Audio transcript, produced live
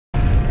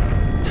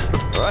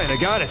Right, I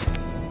got it.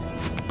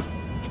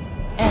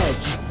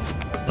 Edge.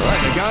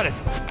 Right, I got it.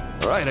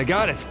 Right, I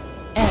got it.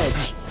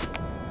 Edge.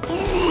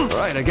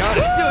 Right, I got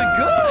it. He's doing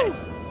good!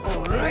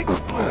 All right.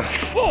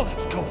 Oh,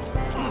 that's cold.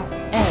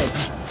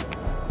 Edge.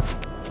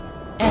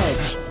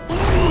 Edge.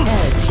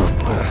 Edge.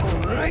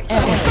 All right.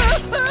 Edge.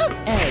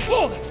 Edge.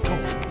 Oh, that's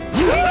cold.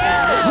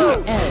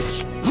 Edge.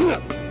 Edge.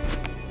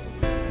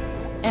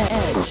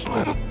 Edge.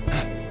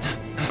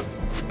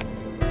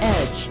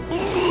 Edge.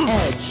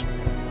 Edge.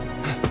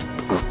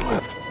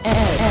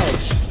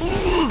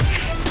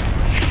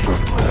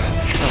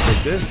 I'll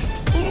take this.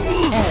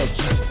 Edge.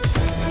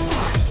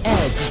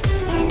 Edge.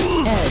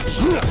 Edge.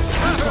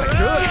 That's quite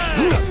good.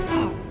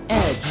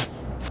 Edge.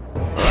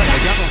 Right, I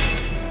got it.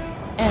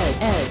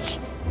 Edge.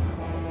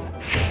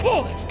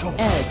 Oh, that's cold.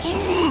 Edge.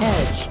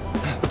 Edge.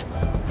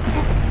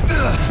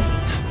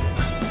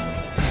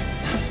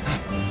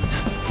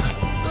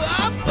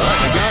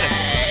 Right, I got it.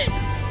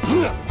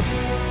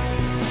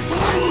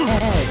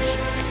 Edge.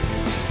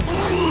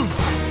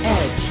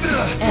 Edge.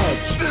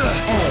 Edge.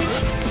 Edge.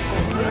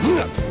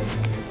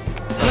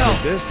 I'll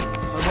take this.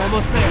 I'm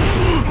almost there.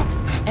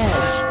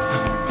 Edge.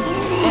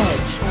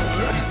 Edge.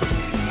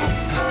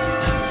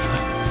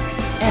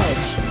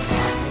 Edge.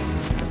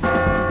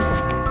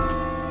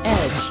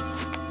 Edge.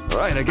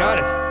 Right, I got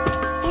it.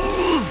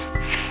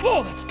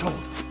 Oh, that's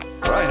cold.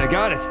 Right, I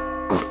got it.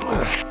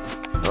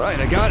 Right,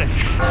 I got it.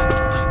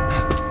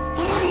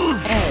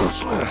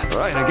 Edge.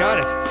 Right, I got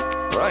it.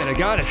 Right, I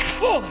got it.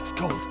 Oh, that's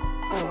cold.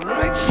 All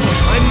right.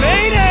 I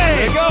made it!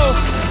 There you go.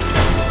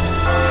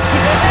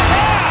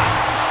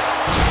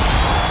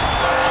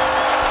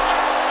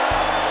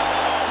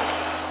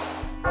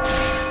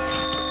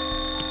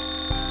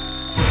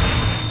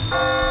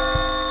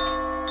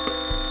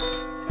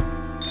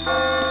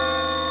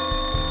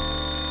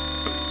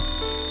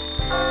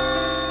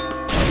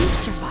 You've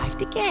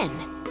survived again.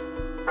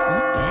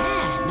 Not bad.